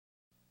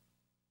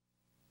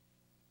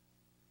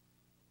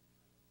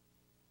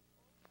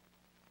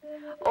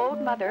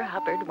Old Mother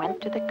Hubbard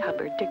went to the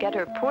cupboard to get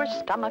her poor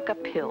stomach a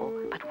pill,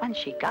 but when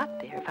she got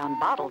there, found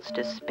bottles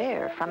to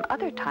spare from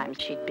other times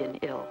she'd been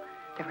ill.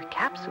 There were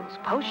capsules,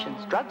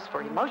 potions, drugs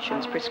for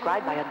emotions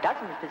prescribed by a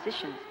dozen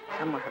physicians.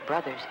 Some were her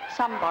brothers,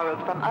 some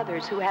borrowed from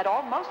others who had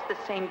almost the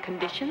same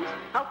conditions.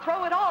 I'll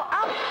throw it all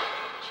out,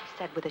 she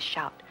said with a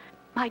shout.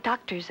 My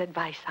doctor's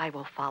advice I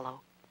will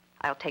follow.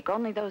 I'll take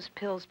only those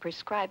pills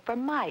prescribed for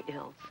my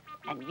ills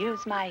and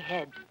use my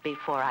head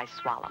before I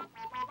swallow.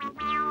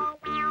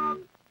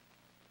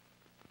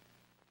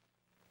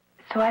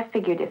 So I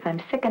figured if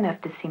I'm sick enough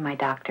to see my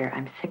doctor,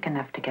 I'm sick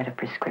enough to get a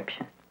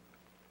prescription.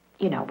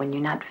 You know, when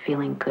you're not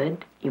feeling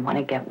good, you want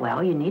to get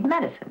well, you need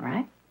medicine,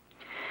 right?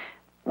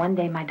 One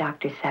day my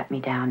doctor sat me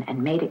down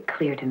and made it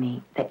clear to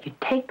me that you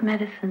take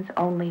medicines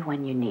only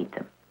when you need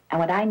them. And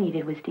what I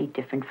needed was to eat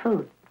different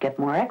food, get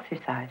more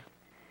exercise.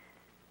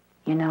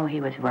 You know,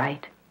 he was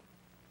right.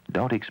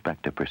 Don't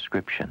expect a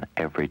prescription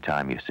every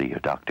time you see your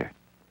doctor,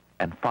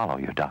 and follow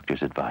your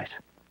doctor's advice.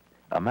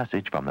 A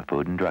message from the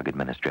Food and Drug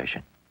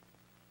Administration.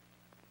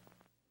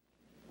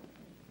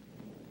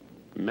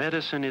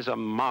 Medicine is a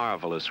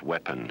marvelous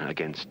weapon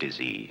against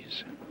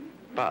disease.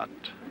 But,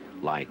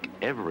 like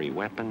every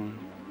weapon,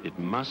 it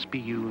must be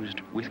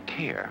used with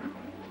care.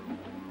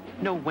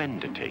 Know when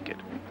to take it,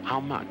 how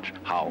much,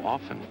 how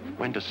often,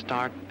 when to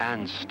start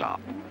and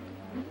stop.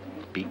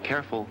 Be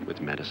careful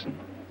with medicine.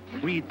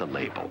 Read the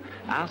label.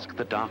 Ask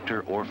the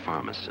doctor or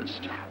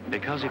pharmacist.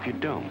 Because if you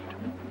don't,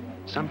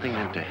 something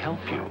meant to help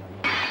you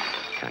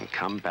can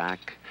come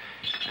back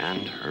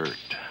and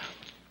hurt.